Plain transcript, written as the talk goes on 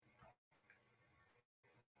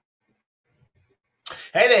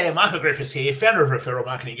Hey there, Michael Griffiths here, founder of Referral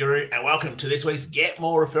Marketing Guru, and welcome to this week's Get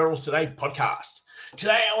More Referrals Today podcast.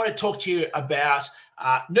 Today, I want to talk to you about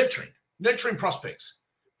nurturing prospects,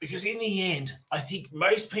 because in the end, I think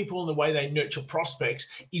most people in the way they nurture prospects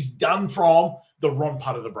is done from the wrong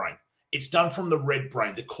part of the brain. It's done from the red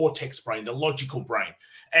brain, the cortex brain, the logical brain.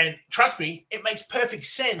 And trust me, it makes perfect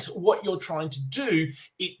sense what you're trying to do.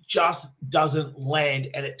 It just doesn't land,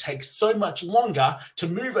 and it takes so much longer to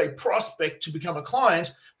move a prospect to become a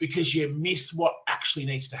client because you miss what actually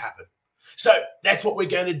needs to happen. So that's what we're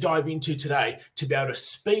going to dive into today, to be able to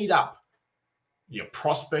speed up your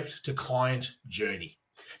prospect to client journey.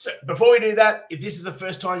 So before we do that, if this is the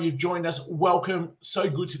first time you've joined us, welcome. So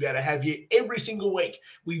good to be able to have you. Every single week,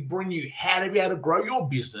 we bring you how to be able to grow your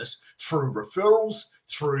business through referrals,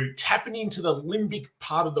 through tapping into the limbic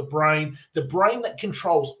part of the brain that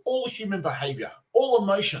controls all human behavior, all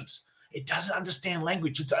emotions. It doesn't understand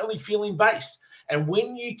language. It's only feeling based. And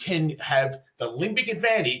when you can have the limbic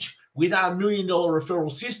advantage with our $1 million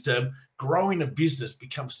referral system, growing a business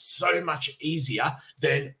becomes so much easier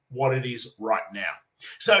than what it is right now.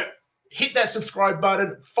 So hit that subscribe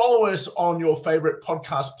button, follow us on your favorite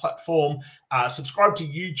podcast platform, subscribe to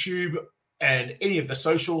YouTube and any of the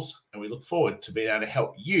socials, and we look forward to being able to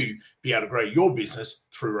help you be able to grow your business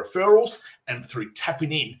through referrals and through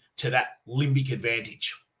tapping in to that limbic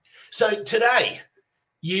advantage. So today,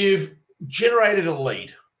 you've generated a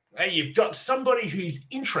lead. You've got somebody who's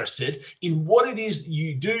interested in what it is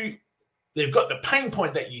you do. They've got the pain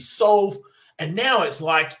point that you solve, and now it's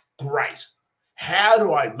like, great. How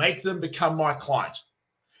do I make them become my client?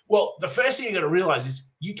 Well, the first thing you got to realize is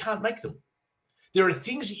you can't make them. There are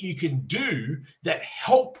things that you can do that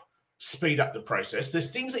help speed up the process. There's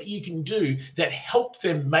things that you can do that help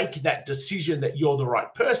them make that decision that you're the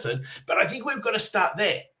right person. But I think we've got to start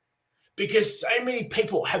there, because so many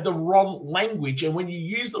people have the wrong language. And when you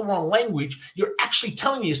use the wrong language, you're actually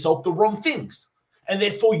telling yourself the wrong things. And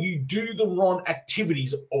therefore, you do the wrong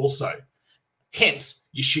activities also. Hence,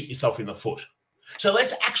 you shoot yourself in the foot. So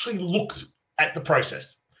let's actually look at the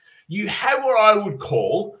process. You have what I would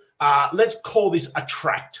call, let's call this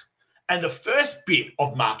attract. And the first bit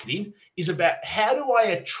of marketing is about how do I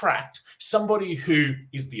attract somebody who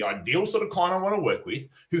is the ideal sort of client I want to work with,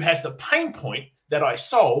 who has the pain point that I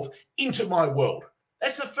solve into my world.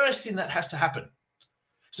 That's the first thing that has to happen.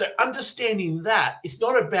 So understanding that, it's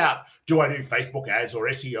not about, do I do Facebook ads or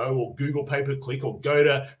SEO or Google pay-per-click or go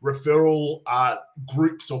to referral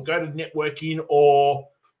groups or go to networking, or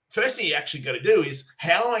first thing you actually got to do is,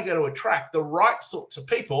 how am I going to attract the right sorts of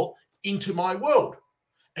people into my world?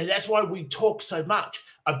 And that's why we talk so much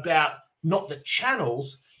about not the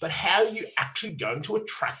channels, but how you actually going to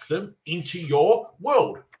attract them into your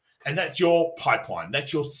world. And that's your pipeline.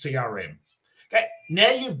 That's your CRM. Okay, now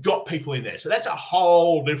you've got people in there. So that's a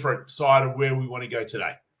whole different side of where we want to go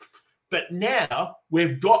today. But now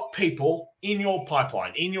we've got people in your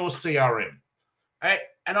pipeline, in your CRM. Okay?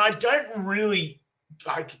 And I don't really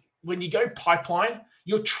like, when you go pipeline,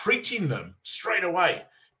 you're treating them straight away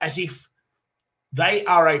as if they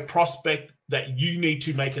are a prospect that you need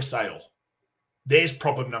to make a sale. There's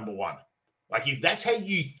problem number one. Like, if that's how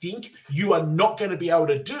you think, you are not going to be able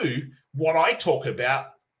to do what I talk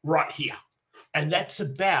about right here. And that's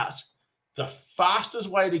about the fastest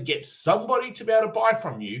way to get somebody to be able to buy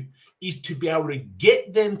from you is to be able to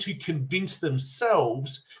get them to convince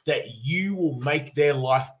themselves that you will make their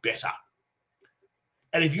life better.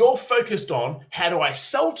 And if you're focused on how do I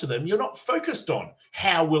sell to them, you're not focused on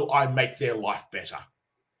how will I make their life better.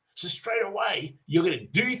 So straight away, you're going to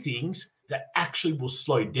do things that actually will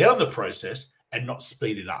slow down the process and not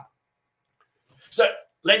speed it up. So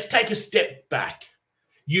let's take a step back.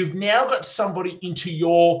 You've now got somebody into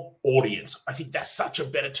your audience. I think that's such a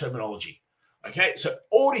better terminology. Okay, so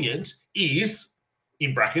audience is,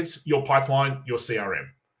 in brackets, your pipeline, your CRM.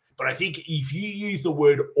 But I think if you use the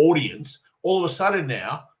word audience, all of a sudden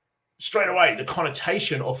now, straight away, the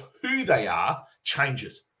connotation of who they are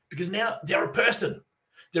changes, because now they're a person.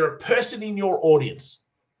 They're a person in your audience.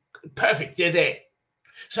 Perfect, they're there.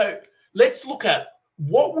 So let's look at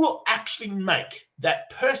what will actually make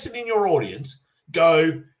that person in your audience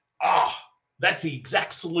go, that's the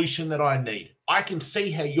exact solution that I need. I can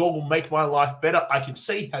see how you will make my life better. I can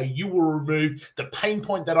see how you will remove the pain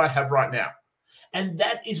point that I have right now. And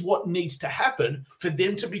that is what needs to happen for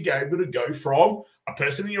them to be able to go from a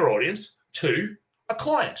person in your audience to a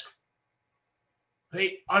client.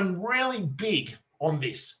 Okay, I'm really big on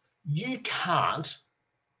this. You can't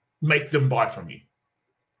make them buy from you.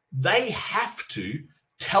 They have to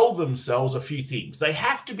tell themselves a few things. They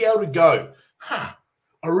have to be able to go,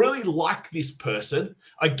 I really like this person.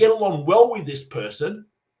 I get along well with this person.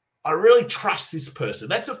 I really trust this person.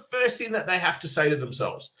 That's the first thing that they have to say to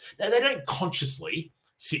themselves. Now, they don't consciously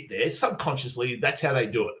sit there. Subconsciously, that's how they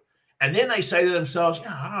do it. And then they say to themselves,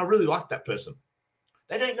 yeah, I really like that person.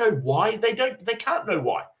 They don't know why. They can't know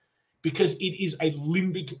why, because it is a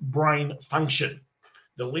limbic brain function.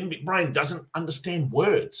 The limbic brain doesn't understand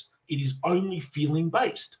words. It is only feeling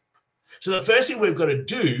based. So the first thing we've got to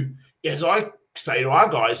do, as I say to our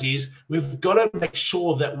guys, is we've got to make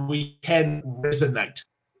sure that we can resonate.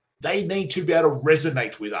 They need to be able to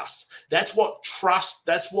resonate with us. That's what trust,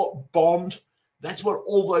 that's what bond, that's what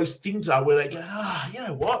all those things are, where they go, you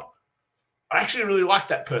know what? I actually really like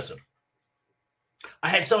that person. I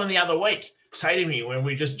had someone the other week say to me when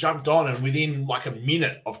we just jumped on, and within like a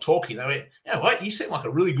minute of talking, they went, you know what? You seem like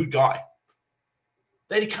a really good guy.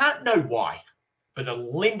 They can't know why, but the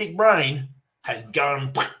limbic brain has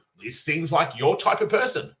gone, this seems like your type of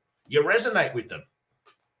person. You resonate with them.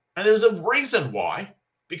 And there was a reason why,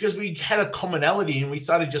 because we had a commonality and we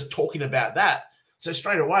started just talking about that. So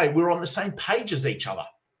straight away, we're on the same page as each other.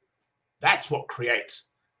 That's what creates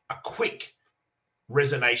a quick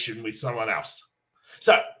resonation with someone else.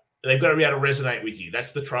 So they've got to be able to resonate with you.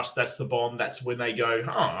 That's the trust. That's the bond. That's when they go,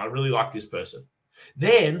 I really like this person.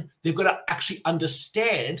 Then they've got to actually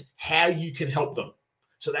understand how you can help them.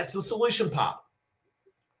 So that's the solution part.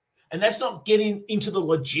 And that's not getting into the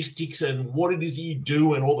logistics and what it is you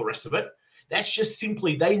do and all the rest of it. That's just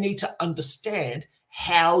simply they need to understand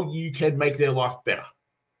how you can make their life better.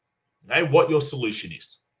 Okay, what your solution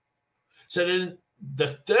is. So then the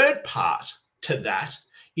third part to that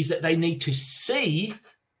is that they need to see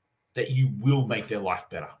that you will make their life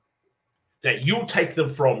better. That you'll take them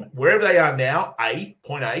from wherever they are now,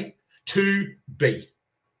 point A, to B.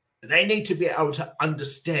 They need to be able to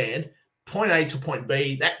understand point A to point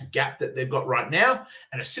B, that gap that they've got right now.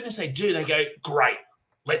 And as soon as they do, they go, great,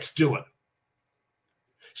 let's do it.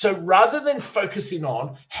 So rather than focusing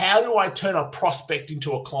on how do I turn a prospect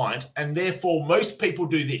into a client, and therefore most people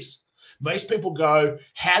do this. Most people go,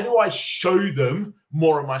 how do I show them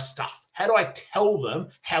more of my stuff? How do I tell them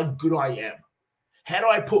how good I am? How do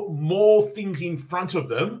I put more things in front of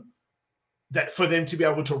them that for them to be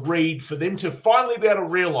able to read, for them to finally be able to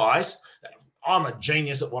realize that I'm a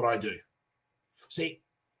genius at what I do? See,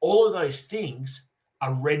 all of those things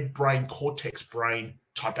are red brain, cortex brain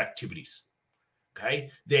type activities.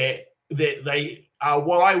 Okay, they are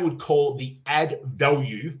what I would call the add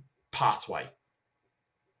value pathway.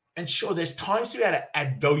 And sure, there's times to be able to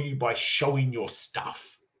add value by showing your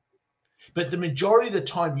stuff. But the majority of the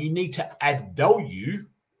time, you need to add value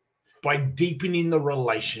by deepening the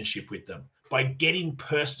relationship with them, by getting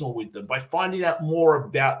personal with them, by finding out more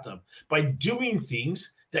about them, by doing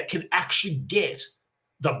things that can actually get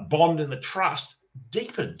the bond and the trust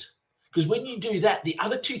deepened. Because when you do that, the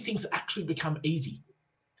other two things actually become easy.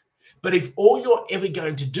 But if all you're ever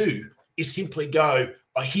going to do is simply go,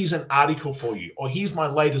 oh, here's an article for you, or here's my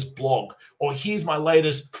latest blog, or here's my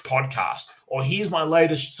latest podcast, or here's my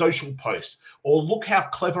latest social post, or look how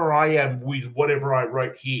clever I am with whatever I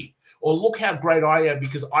wrote here, or look how great I am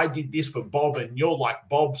because I did this for Bob and you're like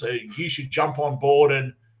Bob, so you should jump on board.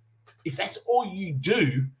 And if that's all you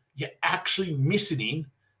do, you're actually missing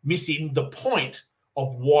the point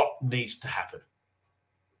of what needs to happen.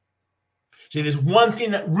 See, there's one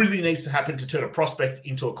thing that really needs to happen to turn a prospect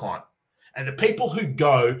into a client. And the people who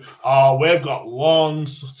go, oh, we've got long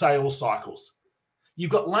sales cycles. You've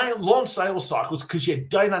got long sales cycles because you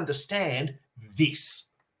don't understand this.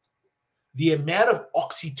 The amount of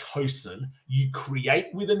oxytocin you create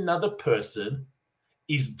with another person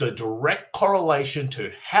is the direct correlation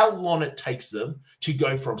to how long it takes them to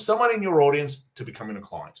go from someone in your audience to becoming a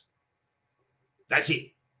client. That's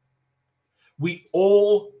it. We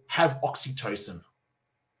all have oxytocin.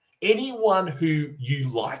 Anyone who you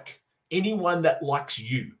like, anyone that likes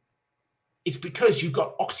you, it's because you've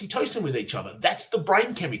got oxytocin with each other. That's the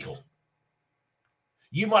brain chemical.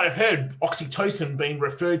 You might have heard oxytocin being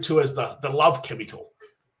referred to as the love chemical.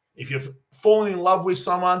 If you've fallen in love with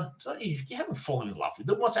someone, so you haven't fallen in love with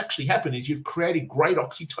them. What's actually happened is you've created great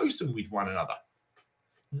oxytocin with one another.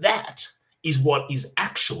 That is what is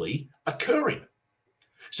actually occurring.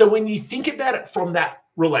 So when you think about it from that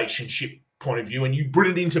relationship point of view and you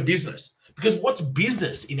bring it into business, because what's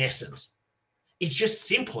business in essence? It's just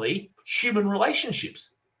simply human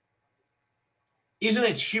relationships. Isn't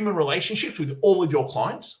it human relationships with all of your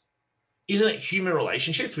clients? Isn't it human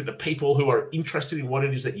relationships with the people who are interested in what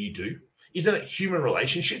it is that you do? Isn't it human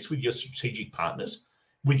relationships with your strategic partners,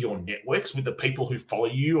 with your networks, with the people who follow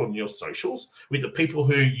you on your socials, with the people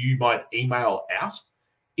who you might email out?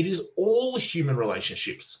 It is all human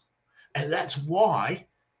relationships. And that's why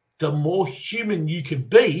the more human you can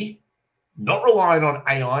be, not relying on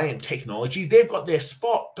AI and technology, they've got their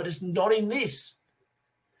spot, but it's not in this.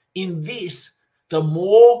 In this, the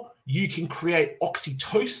more you can create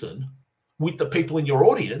oxytocin with the people in your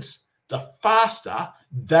audience, the faster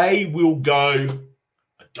they will go,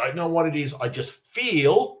 I don't know what it is, I just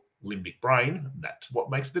feel, limbic brain, that's what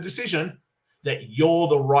makes the decision, that you're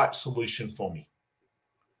the right solution for me.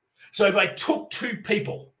 So if I took two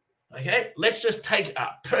people, okay, let's just take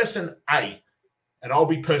person A, and I'll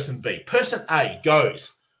be person B. Person A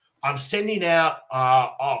goes, I'm sending out,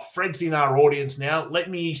 Fred's in our audience now. Let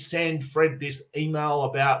me send Fred this email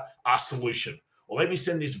about our solution. Or let me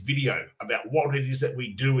send this video about what it is that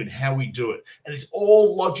we do and how we do it. And it's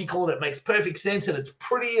all logical and it makes perfect sense and it's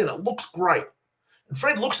pretty and it looks great. And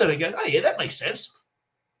Fred looks at it and goes, oh, yeah, that makes sense.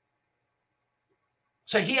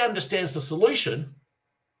 So he understands the solution,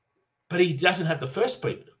 but he doesn't have the first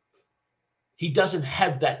beat. He doesn't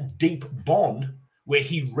have that deep bond where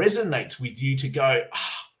he resonates with you to go,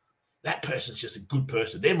 that person's just a good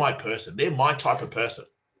person. They're my person. They're my type of person.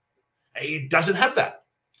 And he doesn't have that.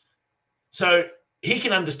 So he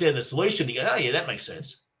can understand the solution. He goes, oh, yeah, that makes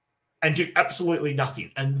sense. And do absolutely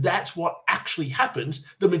nothing. And that's what actually happens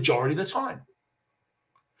the majority of the time.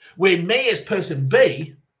 Where me as person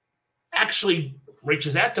B actually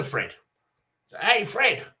reaches out to Fred. So, hey,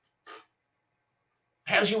 Fred,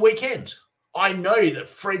 how's your weekend? I know that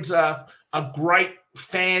Fred's a great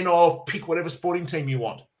fan of pick whatever sporting team you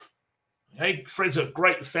want. Hey, Fred's a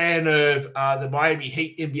great fan of the Miami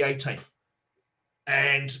Heat NBA team.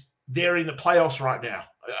 And they're in the playoffs right now.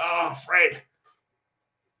 Oh, Fred,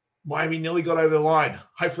 Miami nearly got over the line.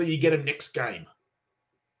 Hopefully you get him next game.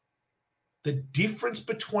 The difference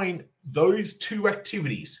between those two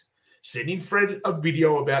activities, sending Fred a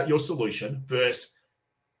video about your solution versus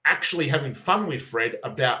actually having fun with Fred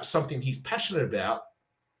about something he's passionate about,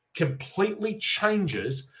 completely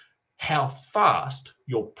changes how fast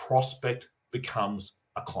your prospect becomes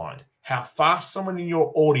a client, how fast someone in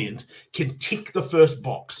your audience can tick the first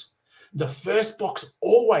box. The first box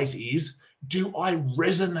always is, do I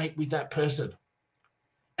resonate with that person?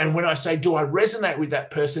 And when I say, do I resonate with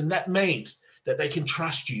that person, that means that they can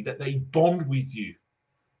trust you, that they bond with you,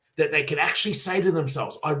 that they can actually say to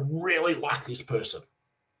themselves, I really like this person.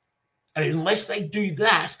 And unless they do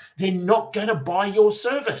that, they're not going to buy your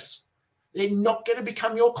service. They're not going to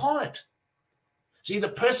become your client. See, the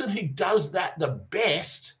person who does that the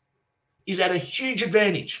best is at a huge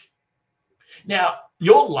advantage. Now,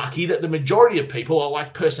 you're lucky that the majority of people are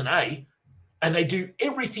like person A, and they do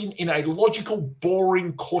everything in a logical,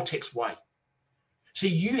 boring cortex way. So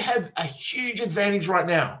you have a huge advantage right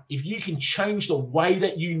now if you can change the way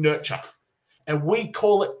that you nurture. And we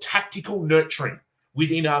call it tactical nurturing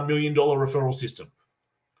within our $1 million referral system.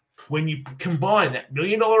 When you combine that $1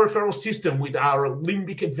 million referral system with our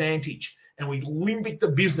limbic advantage, and we limbic the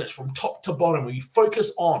business from top to bottom, we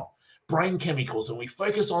focus on brain chemicals and we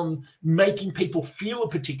focus on making people feel a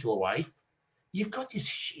particular way, you've got this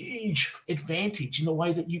huge advantage in the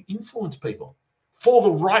way that you influence people for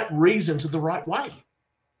the right reasons in the right way.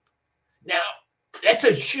 Now, that's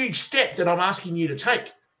a huge step that I'm asking you to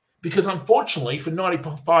take, because unfortunately for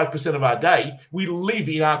 95% of our day, we live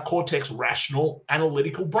in our cortex rational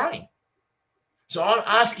analytical brain. So I'm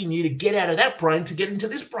asking you to get out of that brain to get into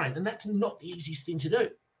this brain, and that's not the easiest thing to do.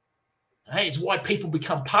 Hey, it's why people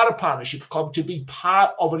become part of Partnership Club, to be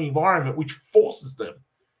part of an environment which forces them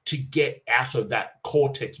to get out of that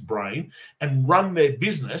cortex brain and run their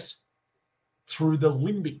business through the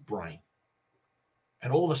limbic brain.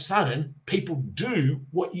 And all of a sudden, people do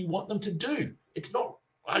what you want them to do. It's not,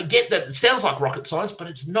 I get that it sounds like rocket science, but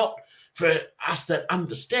it's not for us that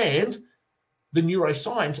understand the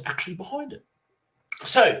neuroscience actually behind it.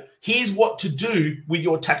 So here's what to do with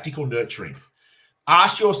your tactical nurturing.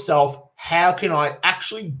 Ask yourself, how can I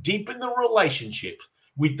actually deepen the relationship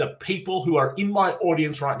with the people who are in my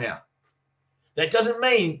audience right now? That doesn't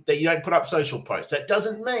mean that you don't put up social posts. That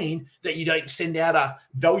doesn't mean that you don't send out a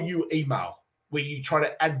value email where you try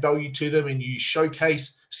to add value to them and you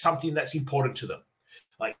showcase something that's important to them.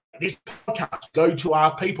 Like this podcast, go to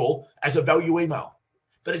our people as a value email.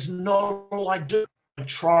 But it's not all I do. I'm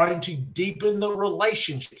trying to deepen the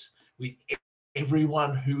relationships with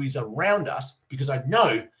everyone who is around us, because I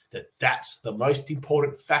know that that's the most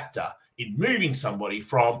important factor in moving somebody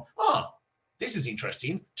from, oh, this is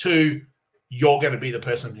interesting, to you're going to be the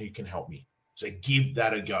person who can help me. So give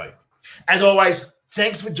that a go. As always,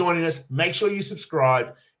 thanks for joining us. Make sure you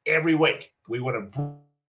subscribe every week. We want to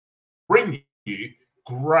bring you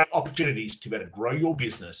great opportunities to better grow your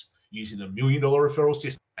business using the $1 Million Referral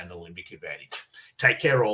System and the Limbic Advantage. Take care all.